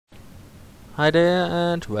Hi there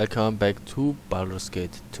and welcome back to Baldur's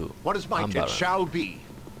Gate 2. What is my it shall be.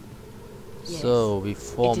 So we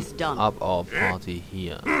form up our party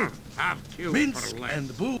here. Minsk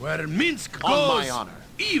and Boo, where Minsk goes, On my honor.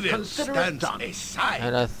 evil Consider it stands done. aside.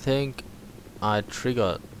 And I think I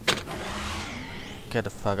triggered. Get the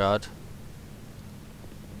fuck out.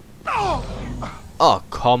 Oh,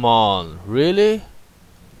 come on. Really?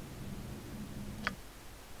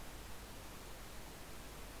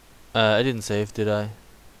 I didn't save, did I?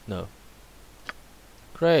 No.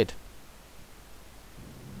 Great.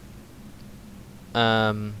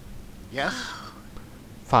 Yes,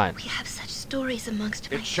 Fine. We have such stories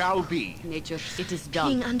amongst it shall be. Nature, it is Being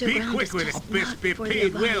done. Be underground quick is with it, just bitch. not Be for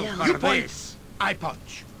paid the well Avalon. for this. I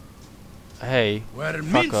punch. Hey, Where fucker.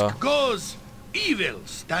 Minsk goes, evil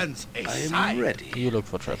stands aside. ready. You look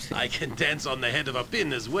for traps then. I can dance on the head of a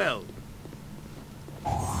pin as well.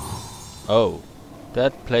 Oh,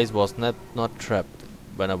 that place was not trapped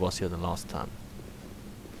when I was here the last time.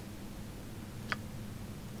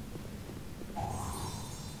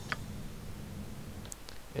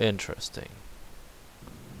 Interesting.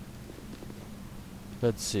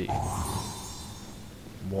 Let's see.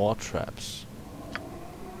 More traps.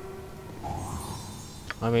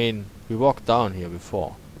 I mean, we walked down here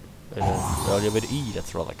before. Earlier with E,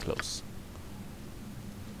 that's rather close.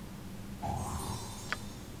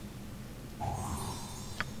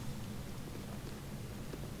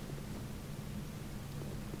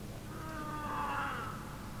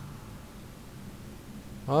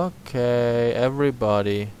 Okay,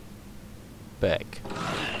 everybody back.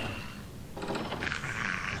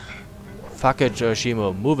 Fuck it,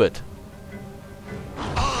 Joshimo, move it.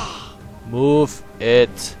 Move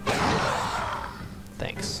it.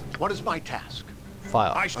 Thanks. What is my task?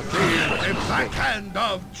 Fire. I feel the backhand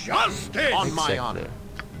of justice. On my Exactly. honor.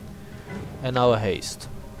 And now a haste.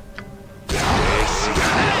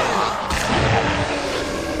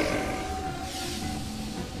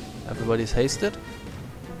 Everybody's hasted?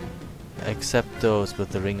 Except those with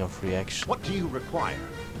the ring of reaction. What do you require?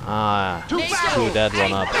 Ah, To screw battle! that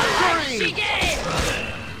one up. Victory!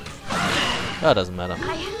 That doesn't matter.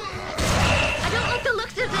 I don't like the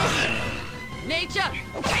looks of this. Nature!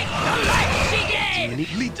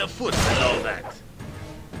 Fleet of foot and all that.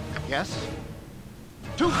 Yes.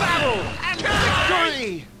 To battle and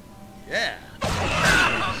victory! Yeah.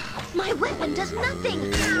 My weapon does nothing.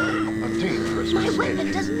 A dangerous My mistake.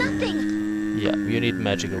 weapon does nothing. Yeah, you need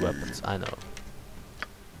magical weapons, I know.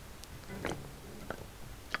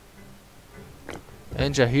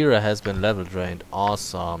 And Jahira has been level drained.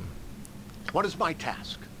 Awesome. What is my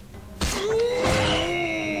task?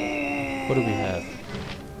 What do we have?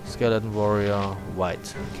 Skeleton warrior,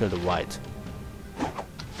 white. Kill the white.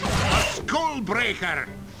 A skull breaker.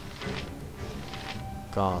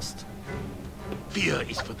 Ghast. Fear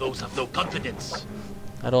is for those of no confidence.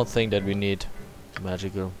 I don't think that we need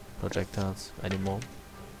magical projectiles anymore.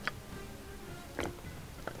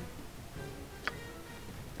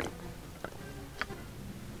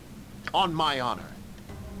 On my honor.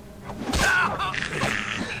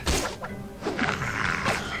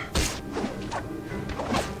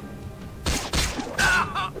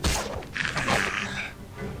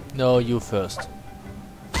 No, you first.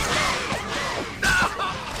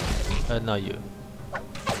 And now you.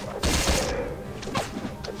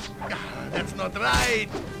 That's not right.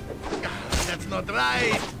 That's not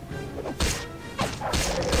right.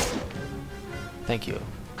 Thank you.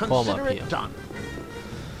 Form up Consider here. it done.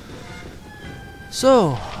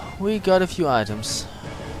 So, we got a few items.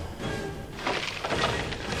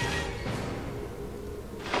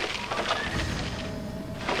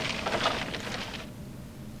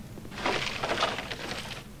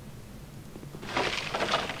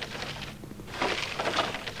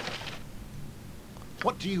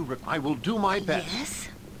 What do you require? I will do my best. Yes.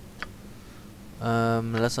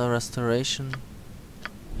 Lesser restoration.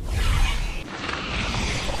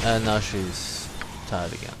 And now she's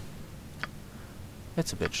tired again.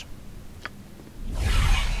 It's a bitch.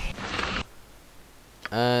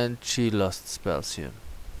 And she lost spells here.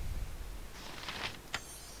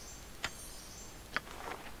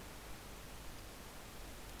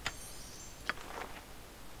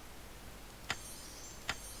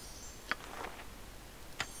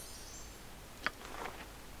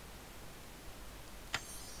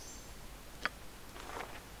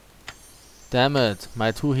 Damn it,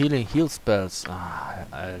 my 2 heal spells.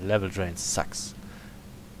 Level drain sucks.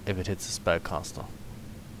 If it hits a spellcaster.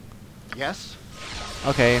 Yes.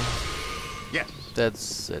 Okay, Yes.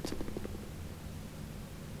 that's it.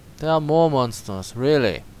 There are more monsters,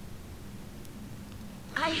 really.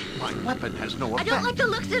 I My weapon has no don't effect. like the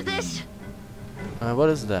looks of this. What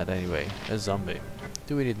is that anyway? A zombie.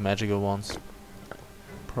 Do we need magical ones?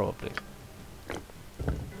 Probably.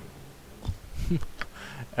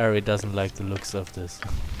 Ari doesn't like the looks of this.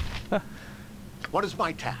 What is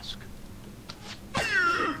my task? A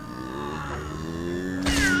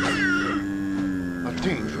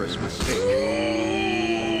dangerous mistake.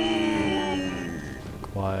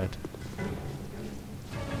 Quiet.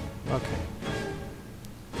 Okay.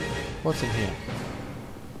 What's in here?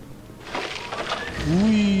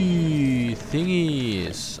 Wee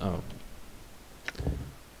thingies. Oh.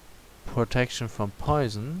 Protection from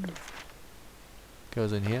poison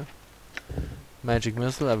goes in here. Magic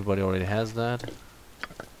missile, everybody already has that.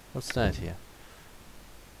 What's that here?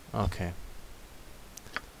 Okay.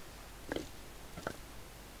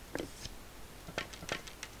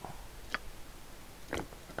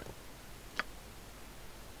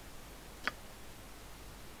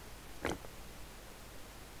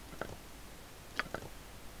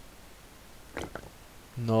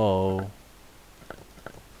 No.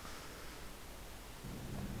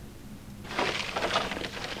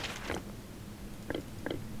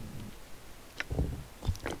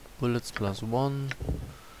 Bullets +1.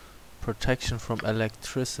 Protection from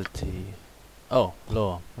electricity. Oh,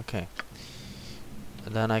 lower. Okay.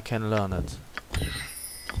 Then I can learn it.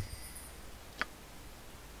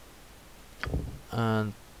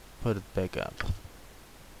 And put it back up.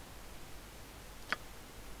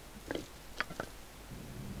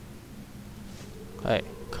 Hey,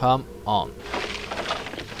 come on.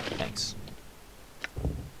 Thanks.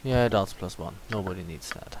 Yeah, darts +1. Nobody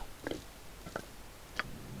needs that.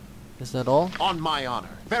 Is that all? On my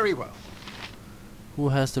honor. Very well. Who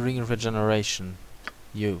has the ring of regeneration?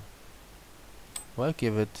 You. Well,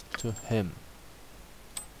 give it to him.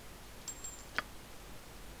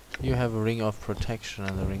 You have a ring of protection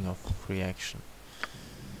and a ring of free action.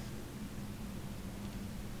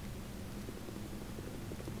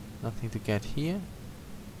 Nothing to get here.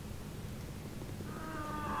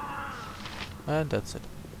 And that's it.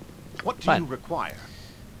 What do Fine. you require?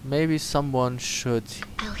 Maybe someone should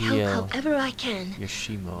I'll heal help however I can.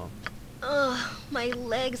 Yoshimo. Ugh, my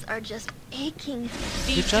legs are just aching.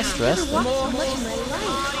 You just I've never rested. walked so much in my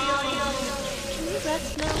life. Can you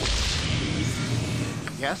rest now?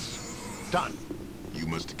 Yes? Done. You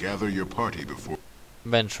must gather your party before...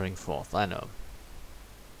 Venturing forth, I know.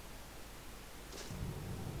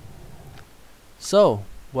 So,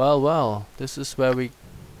 well, this is where we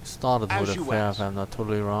started As with you the fair, asked. if I'm not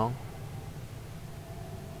totally wrong.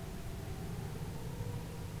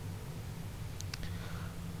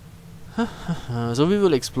 So we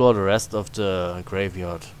will explore the rest of the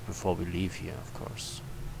graveyard before we leave here, of course.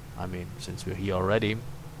 I mean, since we're here already.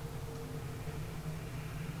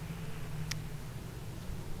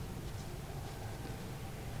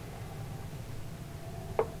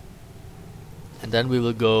 And then we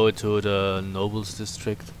will go to the nobles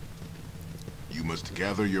district You must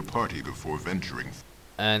gather your party before venturing.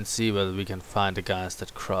 and see whether we can find the guys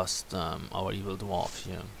that crossed our evil dwarf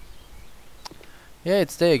here. Yeah,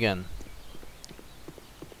 it's day again.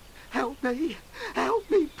 Help me,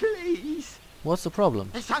 please. What's the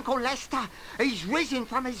problem? It's Uncle Lester. He's risen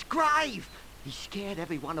from his grave. He scared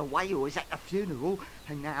everyone away who was at the funeral,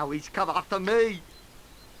 and now he's come after me.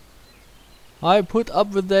 I put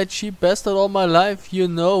up with that cheap bastard all my life. You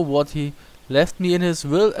know what he left me in his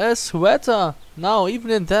will? A sweater. Now,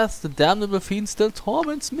 even in death, the damnable fiend still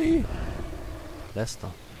torments me.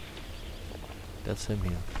 Lester. That's him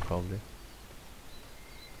here, probably.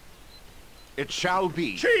 It shall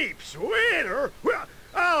be. Cheap sweater? Well,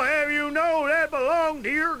 I'll have you know that belonged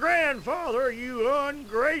to your grandfather, you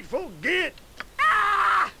ungrateful git.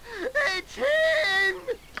 Ah! It's him!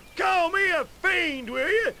 Call me a fiend, will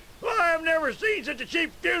you? Well, I've never seen such a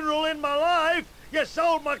cheap funeral in my life. You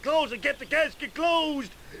sold my clothes and kept the casket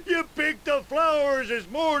closed. You picked the flowers this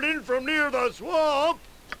morning from near the swamp.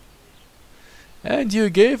 And you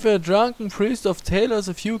gave a drunken priest of tailors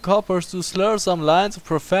a few coppers to slur some lines of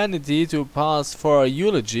profanity to pass for a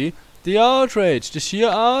eulogy. The outrage, the sheer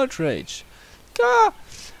outrage. Gah!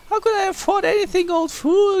 How could I afford anything, old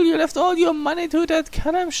fool? You left all your money to that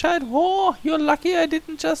Kalamshite whore. You're lucky I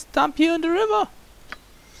didn't just dump you in the river.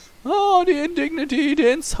 Oh, the indignity, the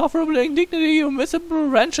insufferable indignity, you miserable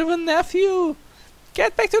wretch of a nephew.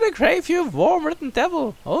 Get back to the grave, you worm-ridden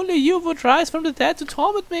devil. Only you would rise from the dead to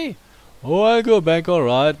torment me. Oh, I'll go back,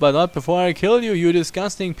 alright, but not before I kill you, you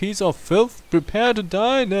disgusting piece of filth. Prepare to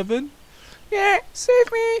die, Nevin. Yeah,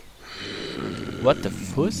 save me. What the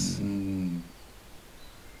fuss?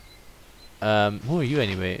 Who are you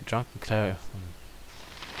anyway? Drunken cleric.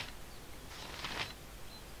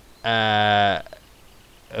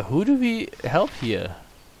 Who do we help here?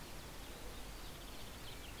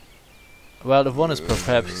 Well, if one is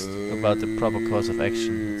perplexed about the proper course of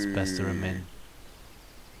action, it's best to remain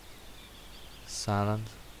silent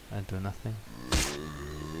and do nothing.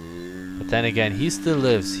 But then again, he still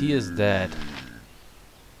lives. He is dead.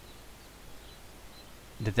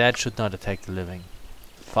 The dead should not attack the living.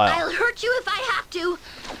 Fire. I'll hurt you if I have to.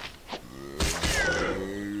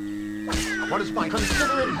 What is my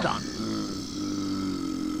consider it done?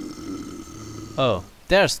 Oh,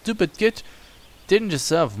 there, stupid kid. Didn't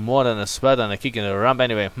deserve more than a sweat and a kick in the rump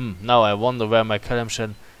anyway. Now I wonder where my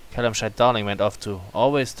Kalamshite darling went off to.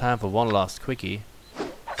 Always time for one last quickie.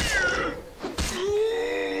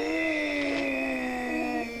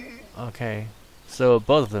 Okay, so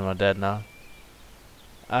both of them are dead now.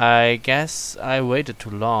 I guess I waited too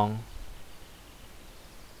long.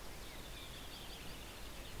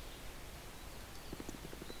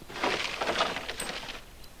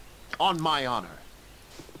 On my honor.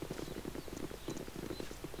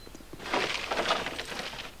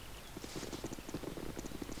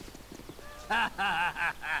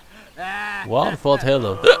 One for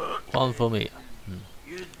Taylor, one for me.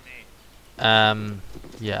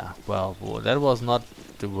 Yeah, well, that was not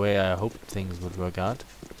the way I hoped things would work out.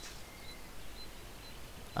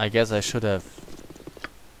 I guess I should have...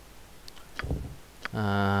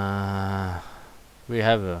 we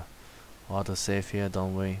have a autosave here,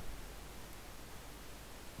 don't we?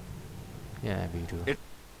 Yeah, we do.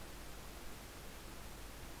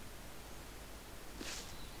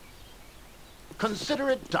 Consider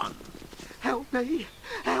it done. Help me!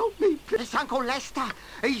 Help me! It's Uncle Lester!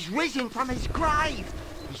 He's risen from his grave!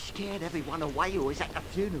 He scared everyone away who was at the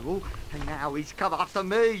funeral, and now he's come after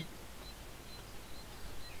me!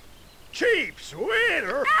 Cheap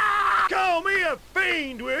sweater? Call me a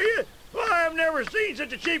fiend, will you? Why, I've never seen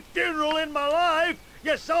such a cheap funeral in my life.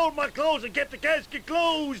 You sold my clothes and kept the casket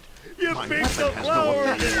closed. You My picked weapon the has no flowers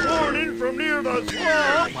effect. this morning from near the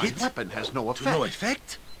swamp. My weapon has no To no effect.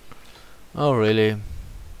 effect? Oh, really?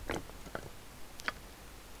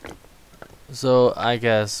 So, I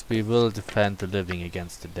guess we will defend the living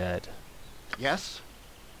against the dead. Yes?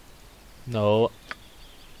 No.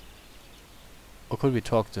 Or could we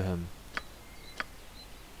talk to him?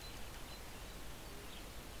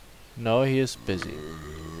 No, he is busy.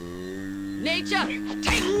 Nature,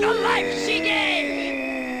 take the life she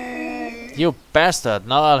gave! You bastard!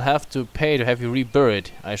 Now I'll have to pay to have you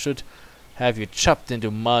reburied. I should have you chopped into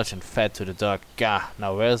mulch and fed to the dog. Gah!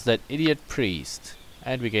 Now where's that idiot priest?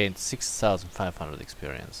 And we gained 6,500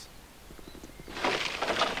 experience.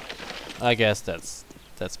 I guess that's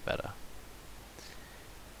better.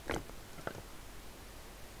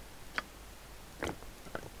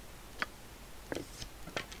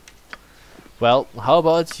 Well, how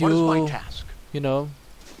about What is my you, task? you know,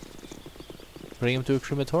 bring him to a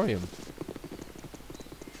crematorium.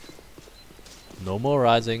 No more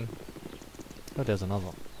rising. Oh, there's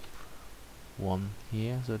another one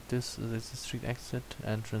here. So this is the street exit,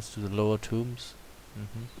 entrance to the lower tombs.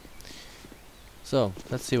 So,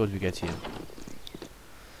 let's see what we get here.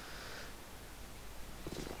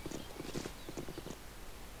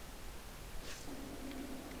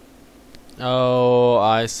 Oh,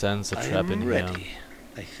 I sense a trap in here.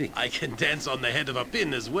 I think I can dance on the head of a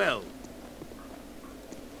pin as well.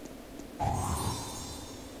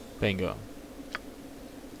 Bingo.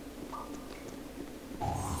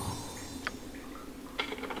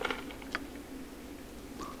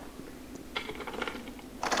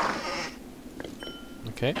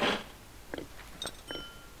 Okay.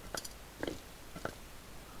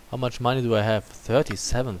 How much money do I have?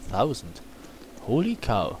 37,000. Holy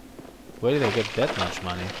cow. Where did I get that much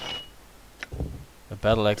money? A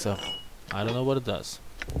battle axe of... I don't know what it does.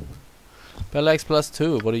 Battle axe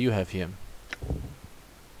 +2. What do you have here?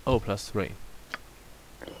 Oh, +3.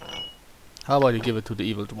 How about you give it to the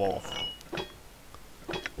evil dwarf?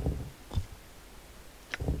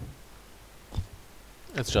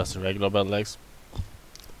 It's just a regular battle axe.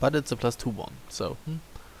 But it's a +2 one, so...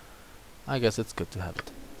 I guess it's good to have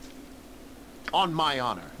it. On my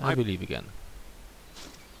honor. I believe again.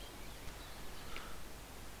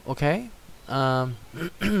 Okay.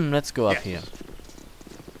 Let's go up Yes. here.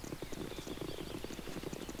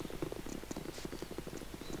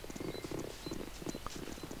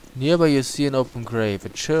 Nearby you see an open grave. A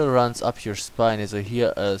chill runs up your spine as you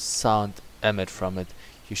hear a sound emit from it.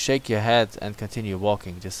 You shake your head and continue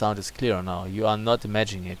walking. The sound is clearer now. You are not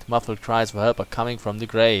imagining it. Muffled cries for help are coming from the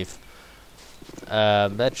grave.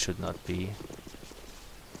 That should not be.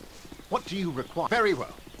 What do you require? Very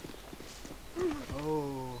well.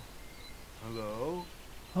 Oh, hello?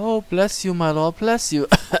 Oh, bless you, my lord, bless you.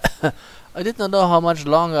 I did not know how much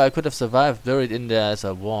longer I could have survived buried in there as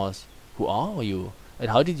I was. Who are you? And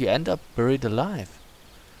how did you end up buried alive?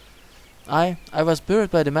 I was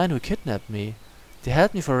buried by the man who kidnapped me. They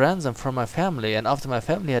held me for ransom from my family, and after my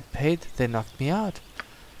family had paid, they knocked me out.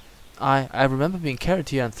 I remember being carried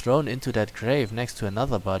here and thrown into that grave next to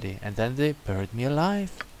another body, and then they buried me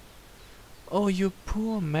alive. Oh, you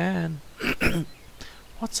poor man.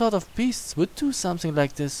 What sort of beasts would do something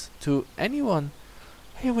like this to anyone?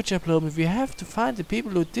 Hey, Witcherblom, we have to find the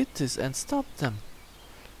people who did this and stop them.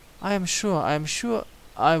 I am sure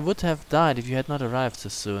I would have died if you had not arrived so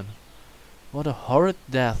soon. What a horrid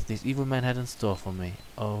death these evil men had in store for me.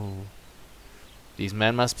 Oh. These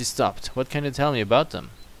men must be stopped. What can you tell me about them?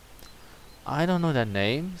 I don't know their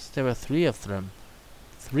names. There were 3 of them.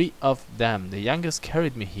 3 of them. The youngest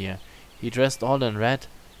carried me here. He dressed all in red.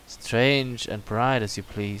 Strange and bright as you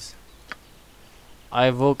please. I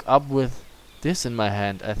woke up with this in my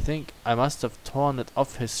hand. I think I must have torn it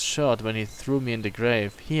off his shirt when he threw me in the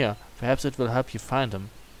grave. Here, perhaps it will help you find him.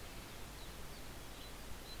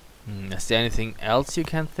 Is there anything else you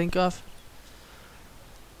can think of?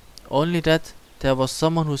 Only that there was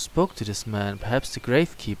someone who spoke to this man, perhaps the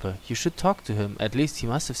gravekeeper. You should talk to him. At least he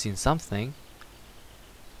must have seen something.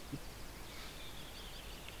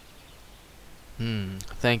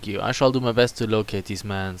 Thank you. I shall do my best to locate these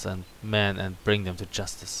men and bring them to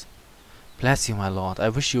justice. Bless you, my lord. I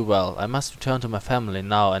wish you well. I must return to my family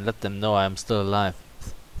now and let them know I am still alive.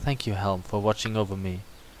 Thank you, Helm, for watching over me.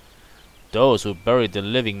 Those who bury the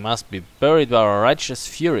living must be buried by a righteous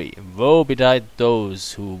fury. Woe betide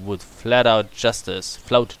those who would flout justice.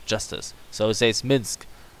 So says Minsk,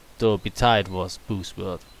 though betide was Boo's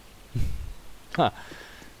word. Ha!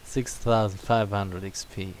 6,500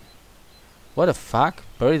 XP. What the fuck?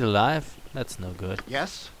 Buried alive? That's no good.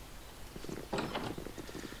 Yes?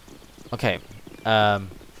 Okay.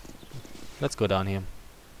 Let's go down here.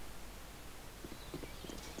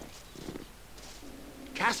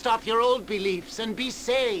 Cast off your old beliefs and be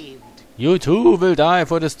saved. You too will die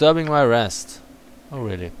for disturbing my rest. Oh,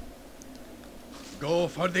 really? Go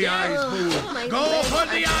for the eyes, Boo! my Go leg. for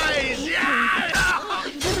the eyes! Yeah! Oh,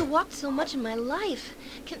 I've never walked so much in my life.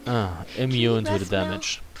 Immune to the rest now,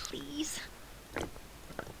 damage. please.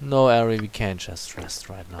 No, Ari, we can't just rest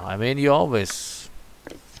right now. I mean, you're always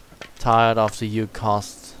tired after you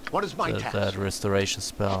cast What is my task? that restoration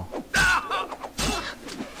spell.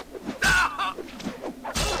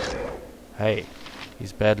 Hey,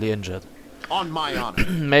 he's badly injured. On my honor.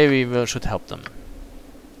 Maybe we should help them.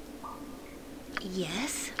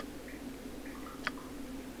 Yes?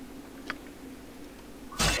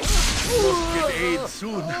 Get aid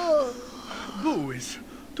soon. Boo is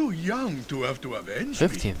too young to have to avenge me.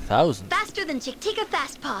 15,000. Faster than Chick-Tika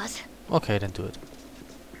Fast Paws. Okay, then do it.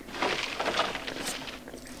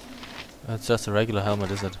 It's just a regular helmet,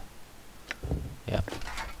 is it? Yeah.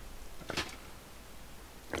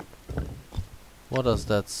 What does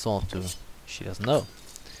that sword do? She doesn't know.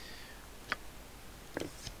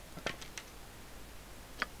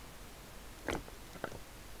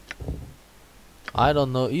 I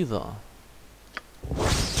don't know either.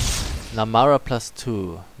 Namara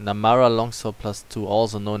 +2. Namara longsword +2,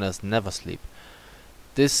 also known as Never Sleep.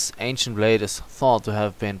 This ancient blade is thought to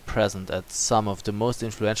have been present at some of the most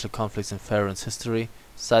influential conflicts in Faerun's history.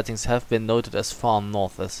 Sightings have been noted as far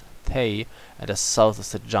north as Thay and as south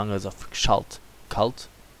as the jungles of Shalt,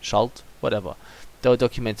 whatever. Though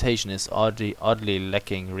documentation is oddly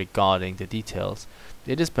lacking regarding the details,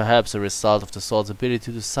 it is perhaps a result of the sword's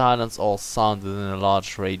ability to silence all sound within a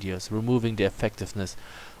large radius, removing the effectiveness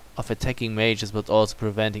of attacking mages but also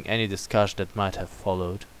preventing any discussion that might have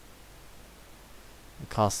followed. It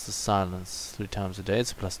casts the silence 3 times a day.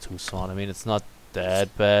 It's a +2 sword. I mean, it's not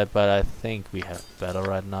that bad, but I think we have better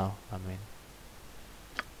right now. I mean,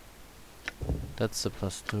 that's a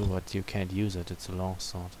 +2, but you can't use it. It's a long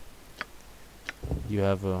sword. You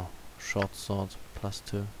have a short sword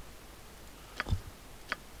 +2.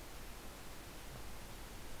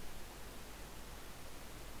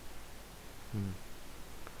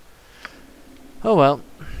 Oh well.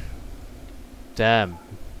 Damn.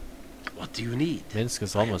 What do you need? Minsk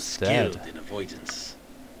is I am almost dead. skilled in avoidance.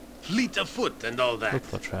 Fleet of foot and all that. Look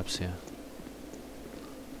for traps here.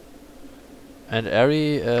 And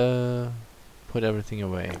Ari put everything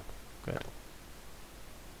away. Good.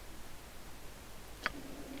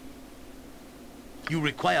 You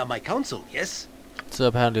require my counsel, yes? So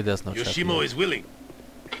apparently there's no trap Yoshimo here. is willing.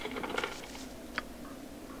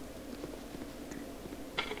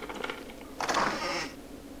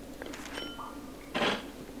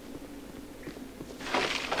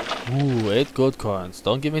 Ooh, 8 gold coins.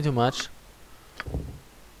 Don't give me too much.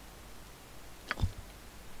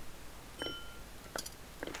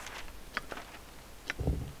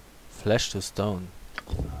 Flesh to stone.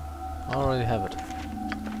 I already have it.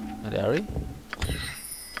 And Ari?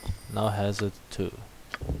 Now has it too.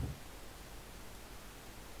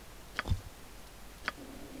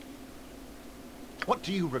 What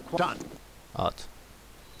do you require? Done. Odd.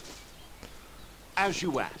 As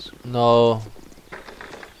you ask. No.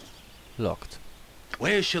 Locked.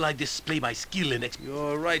 Where shall I display my skill in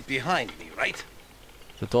You're right behind me, right?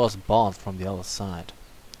 The door's barred from the other side.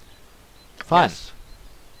 Fine. Yes,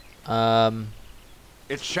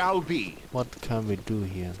 It it shall be. what can we do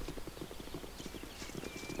here?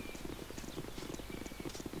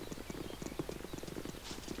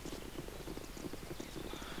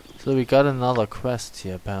 So we got another quest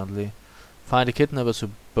here apparently. Find the kidnappers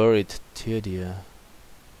who buried Tyrdia.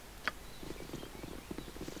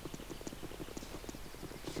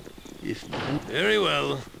 Very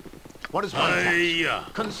well. What is my task? Hiya.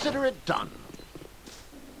 Consider it done.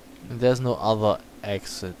 And there's no other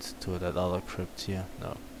exit to that other crypt here.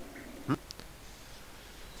 No.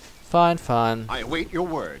 Fine, fine. I await your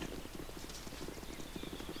word.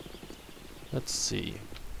 Let's see.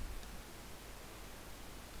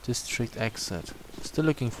 District exit. Still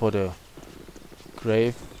looking for the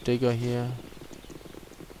grave digger here.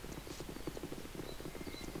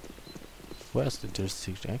 Where's the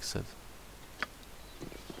district exit?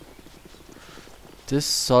 This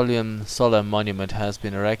solemn monument has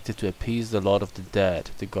been erected to appease the Lord of the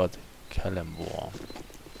Dead, the god Kalembor.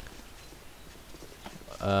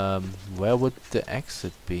 Where would the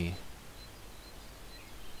exit be?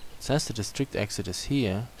 It says the district exit is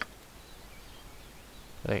here.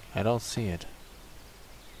 But I don't see it.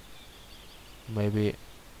 Maybe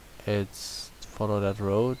it's follow that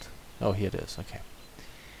road. Oh, here it is. Okay.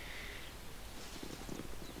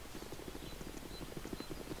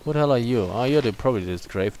 Who the hell are you? Oh, you're probably this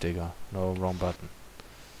grave digger. No, wrong button.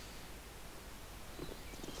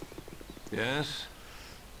 Yes?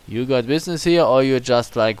 You got business here, or you're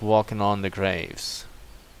just like walking on the graves?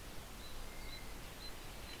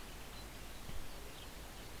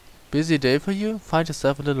 Busy day for you? Find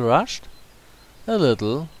yourself a little rushed? A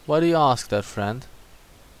little? Why do you ask that, friend?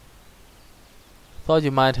 Thought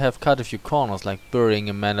you might have cut a few corners, like burying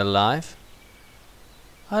a man alive.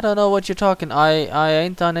 I don't know what you're talking. I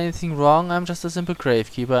ain't done anything wrong. I'm just a simple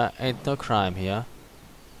gravekeeper. Ain't no crime here.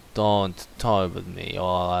 Don't toy with me, or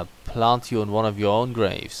I'll plant you in one of your own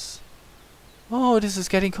graves. Oh, this is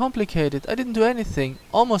getting complicated. I didn't do anything.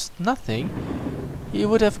 Almost nothing. He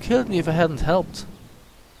would have killed me if I hadn't helped.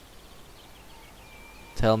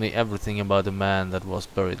 Tell me everything about the man that was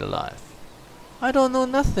buried alive. I don't know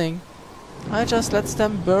nothing. I just let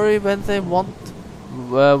them bury when they want.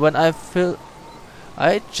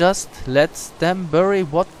 I just let them bury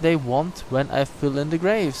what they want when I fill in the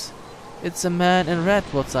graves. It's a man in red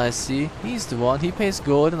what I see. He's the one. He pays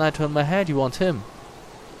gold and I turn my head. You want him.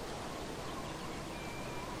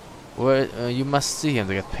 Where you must see him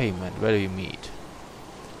to get payment. Where do you meet?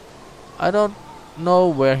 I don't know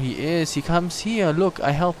where he is. He comes here. Look,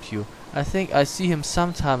 I help you. I think I see him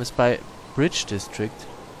sometimes by Bridge District.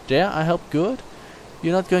 There, I help good?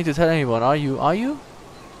 You're not going to tell anyone, are you? Are you?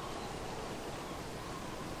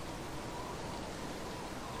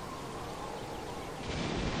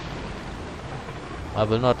 I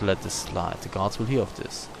will not let this slide. The guards will hear of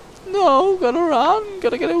this. No, gotta run.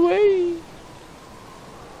 Gotta get away.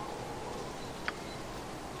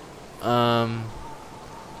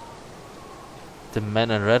 The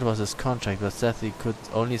man in red was his contract, but said he could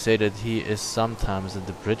only say that he is sometimes in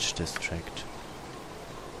the Bridge District.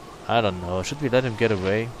 I don't know. Should we let him get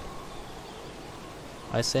away?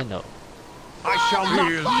 I say no. I shall not Feel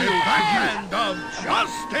the yield to you. hand of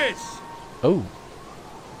justice! Oh.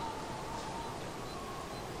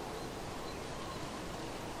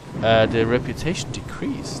 The reputation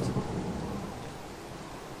decreased.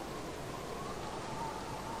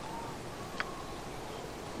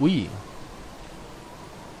 We.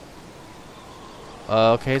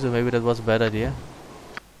 Okay, so maybe that was a bad idea.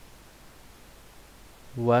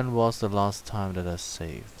 When was the last time that I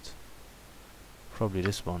saved? Probably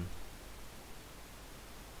this one.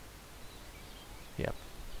 Yep.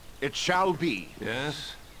 It shall be.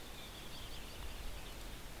 Yes?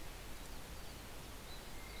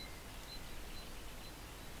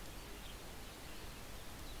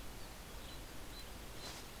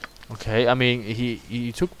 Okay, I mean,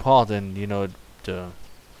 he took part in, you know, the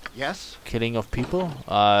Yes? killing of people.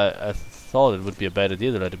 I thought it would be a bad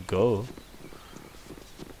idea to let him go.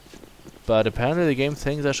 But apparently the game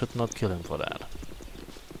thinks I should not kill him for that.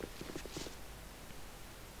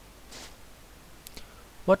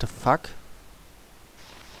 What the fuck?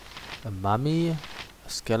 A mummy, a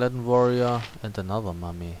skeleton warrior, and another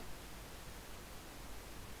mummy.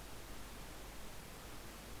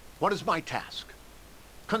 What is my task?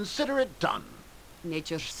 Consider it done.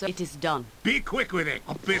 Nature, sir, it is done. Be quick with it.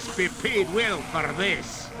 Best be paid well for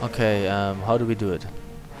this. Okay, how do we do it?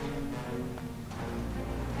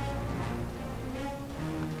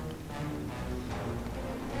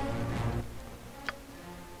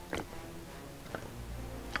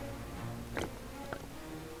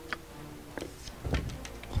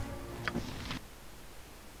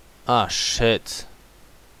 Ah, shit.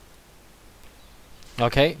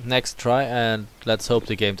 Okay, next try, and let's hope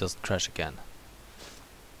the game doesn't crash again.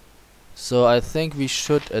 So I think we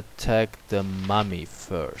should attack the mummy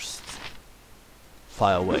first.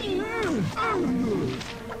 Fire away.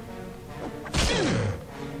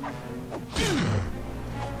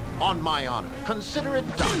 On my honor, consider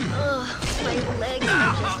it done. Ugh, my legs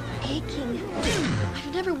are just aching.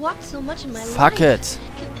 I've never walked so much in my life. Fuck it.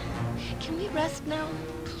 Can we rest now,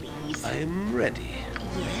 please? I'm ready.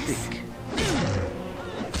 Yes.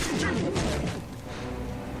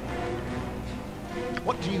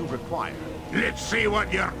 What do you require? Let's see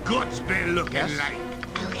what your guts be looking Yes? like.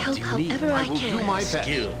 I'll help Do you need? however I I will can. do my best.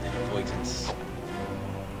 Skilled in avoidance.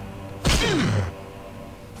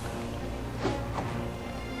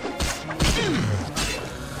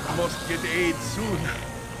 Must get aid soon.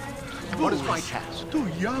 What is my task? Too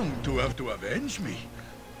young to have to avenge me.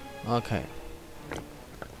 Okay.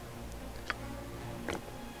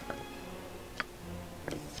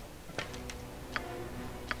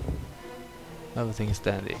 Everything is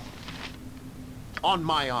dandy. On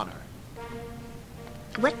my honor.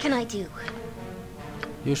 What can I do?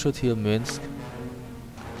 You should heal Minsk.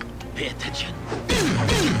 Pay attention.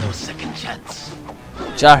 Give no second chance.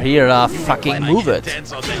 Jahira, fucking And move I it. can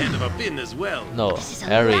dance on the head of a pin as well. No, This is a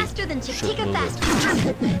Harry faster than should Chitika move fast.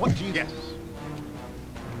 it. What do you... Yes.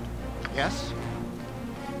 Yes?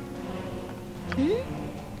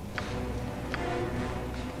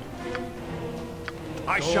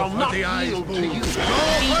 I shall not yield to you.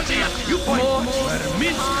 You point where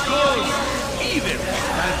Minsk goes. Even.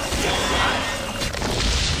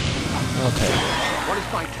 Okay. What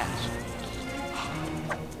is my task?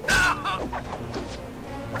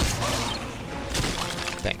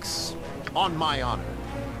 Thanks. On my honor.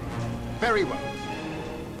 Very well.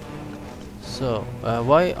 So,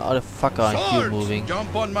 why are the fuck aren't you moving?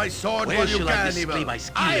 Jump on my sword Where while you shall I can, display evil. my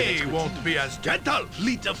skill and I expertise? won't be as gentle.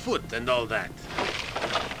 Fleet of foot and all that.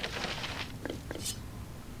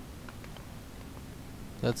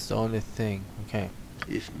 That's the only thing. Okay.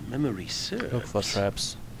 If memory serves. Look for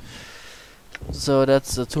traps. So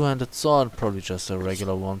that's a two-handed sword, probably just a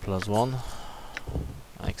regular 1+1.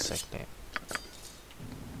 Exactly.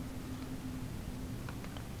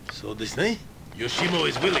 So this night, Yoshimo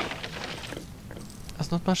is willing.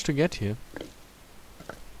 There's not much to get here.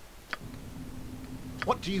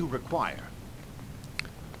 What do you require?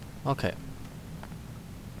 Okay.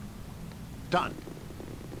 Done.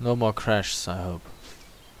 No more crashes, I hope.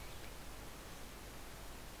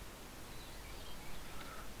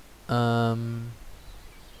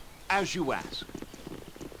 As you ask.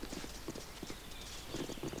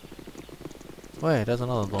 Wait, there's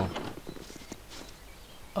another door.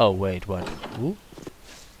 Oh, wait, what? Ooh.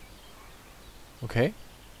 Okay.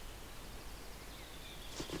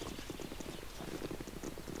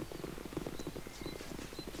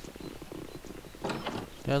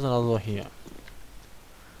 There's another door here.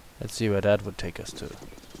 Let's see where that would take us to.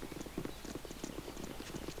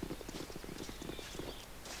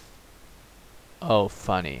 Oh,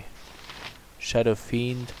 funny. Shadow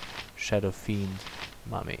Fiend,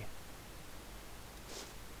 Mummy.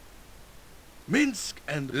 Minsk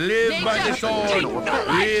and live by the Nature, sword. take the life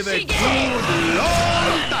Live a she good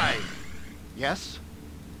long time. Yes?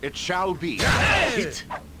 It shall be. Hit.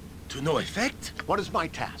 To no effect. What is my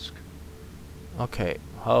task? Okay,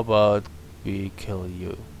 how about we kill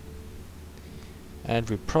you? And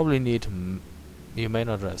we probably need you may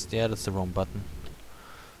not rest. Yeah, that's the wrong button.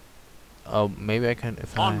 Oh, maybe I can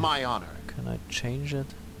if On I my honor. can I change it?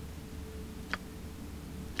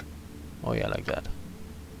 Oh yeah, like that.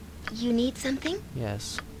 You need something?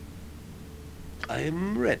 Yes. I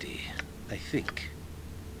am ready, I think.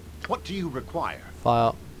 What do you require?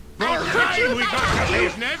 Fire. I'll hurt you We if I got have the to.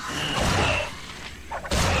 business.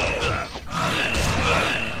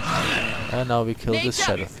 And now we kill this Nature,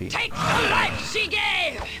 Shadow Fiend. take the life she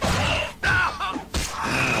gave!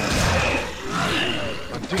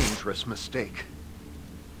 A dangerous mistake.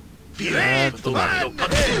 And the mummy.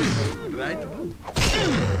 Right?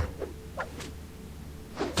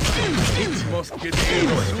 It must get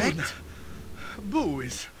here soon. Boo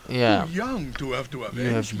is Yeah, too young to have to you have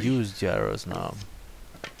avenge me. used your arrows now.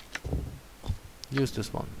 Use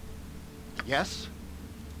this one. Yes?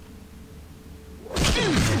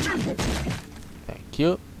 Thank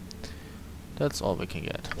you. That's all we can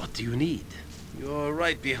get. What do you need? You're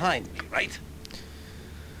right behind me, right?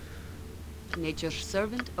 Nature's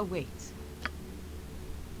servant awaits.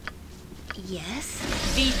 Yes?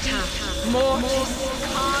 Vita mortis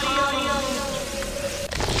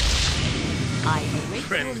I await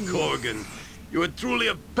Friend your Corgan, you are truly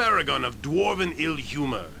a paragon of dwarven ill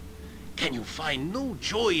humor. Can you find no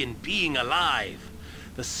joy in being alive?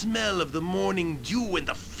 The smell of the morning dew and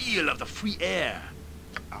the feel of the free air.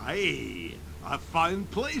 Aye, I find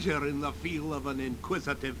pleasure in the feel of an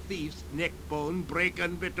inquisitive thief's neck bone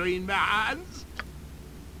breaking between my hands.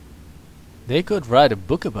 They could write a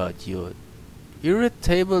book about you.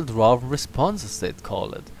 Irritable dwarven responses, they'd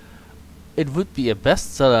call it. It would be a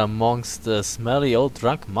bestseller amongst the smelly old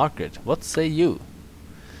drunk market. What say you?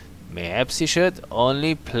 Perhaps he should.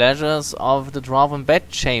 Only pleasures of the dwarven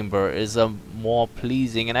bedchamber is a more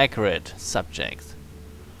pleasing and accurate subject.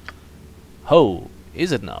 Ho,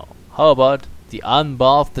 is it now? How about the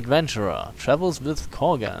unbathed adventurer travels with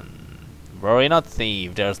Corgan? Worry not,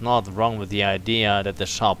 thief. There's naught wrong with the idea that the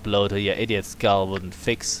sharp blow to your idiot skull wouldn't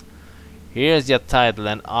fix. Here's your title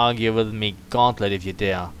and argue with me gauntlet if you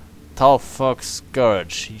dare. Tall Fox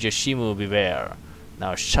Scourge, Yoshimu beware.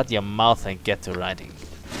 Now shut your mouth and get to writing.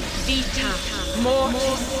 Vita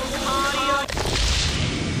mortis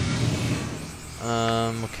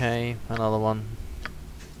Okay, another one.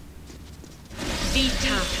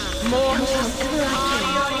 Vita mortis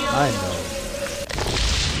I know.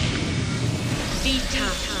 Vita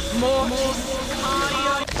mortis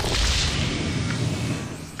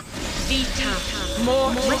Vita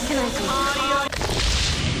mortis What can I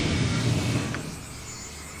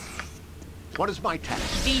What is my task?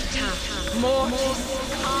 Vita mortis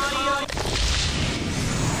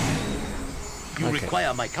You Okay.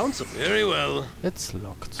 require my counsel. Very well. It's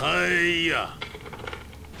locked. Hiya.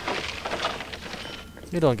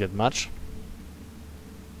 You don't get much.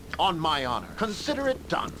 On my honor. Consider it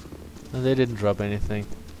done. And they didn't drop anything.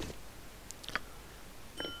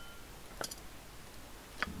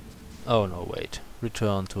 Oh no, wait.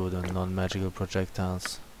 Return to the non-magical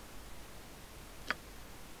projectiles.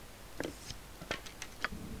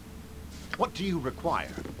 What do you require?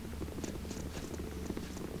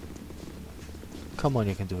 Come on,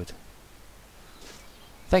 you can do it.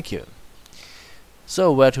 Thank you.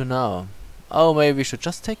 So, where to now? Oh, maybe we should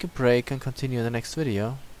just take a break and continue in the next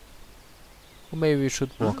video. Or maybe we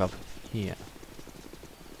should walk up here.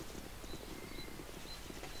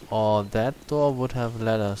 Or that door would have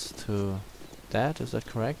led us to that, is that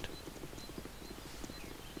correct?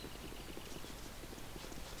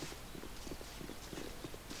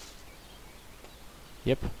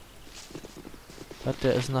 Yep. But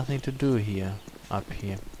there is nothing to do here, up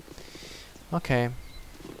here. Okay.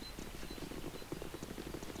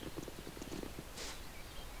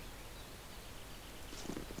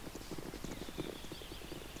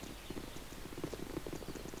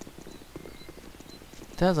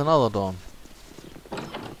 There's another door.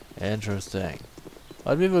 Interesting.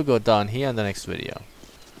 But we will go down here in the next video.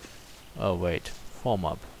 Oh wait, form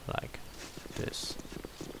up like this.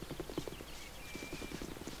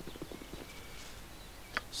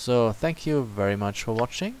 So thank you very much for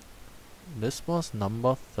watching. This was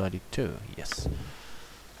number 32, yes.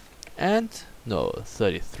 And no,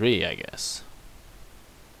 33 I guess.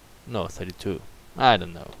 No, 32. I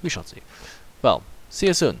don't know. We shall see. Well, see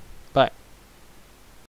you soon. Bye.